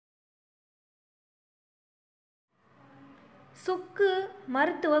சுக்கு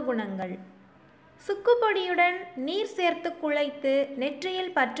மருத்துவ குணங்கள். சுக்குப்பொடியுடன் நீர் சேர்த்து குழைத்து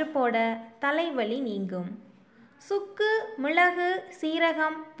நெற்றியில் பற்று போட தலைவலி நீங்கும். சுக்கு, மிளகு,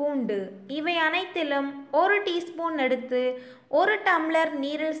 சீரகம், பூண்டு இவை அனைத்திலும் 1 டீஸ்பூன் எடுத்து 1 டம்ளர்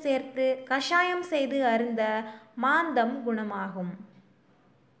நீரில் சேர்த்து கஷாயம் செய்து அருந்த மாந்தம் குணமாகும்.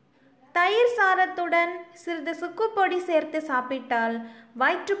 தயிர் சாதத்துடன் சிறிது சுக்குப்பொடி சேர்த்து சாப்பிட்டால்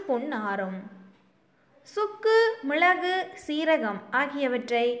வயிற்றுப்புண் ஆறும். சுக்கு, மிளகு, சீரகம்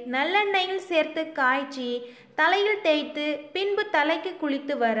ஆகியவற்றை நல்லெண்ணெயில் சேர்த்து காய்ச்சி தலையில் தேய்த்து பின்பு தலைக்கு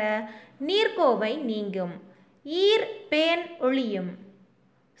குளித்து வர நீர்க்கோவை நீங்கும். ஈர், பேன் ஒழியும்.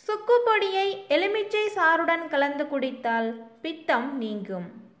 சுக்குப்பொடியை எலுமிச்சை சாறுடன் கலந்து குடித்தால் பித்தம் நீங்கும்.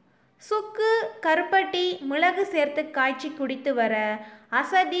 சுக்கு, கருப்பட்டி, மிளகு சேர்த்து காய்ச்சி குடித்து வர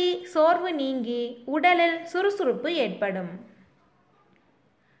அசதி, சோர்வு நீங்கி உடலில் சுறுசுறுப்பு ஏற்படும்.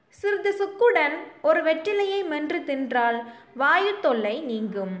 சிறிது சுக்குடன் ஒரு வெற்றிலையை மென்று தின்றால் வாயு தொல்லை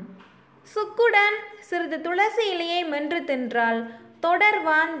நீங்கும். சுக்குடன் சிறிது துளசி இலையை மென்று தின்றால் தொடர்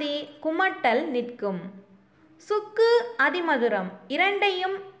வாந்தி, குமட்டல் நிற்கும். சுக்கு, அதிமதுரம்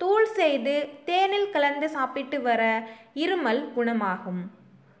இரண்டையும் தூள் செய்து தேனில் கலந்து சாப்பிட்டு வர இருமல் குணமாகும்.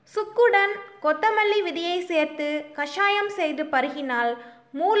 சுக்குடன் கொத்தமல்லி விதையை சேர்த்து கஷாயம் செய்து பருகினால்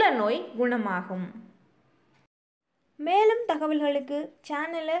மூல நோய் குணமாகும். மேலும் தகவல்களுக்கு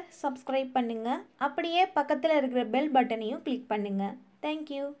சேனலை சப்ஸ்கிரைப் பண்ணுங்கள். அப்படியே பக்கத்தில் இருக்கிற பெல் பட்டனையும் கிளிக் பண்ணுங்கள்.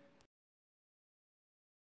 தேங்க்யூ.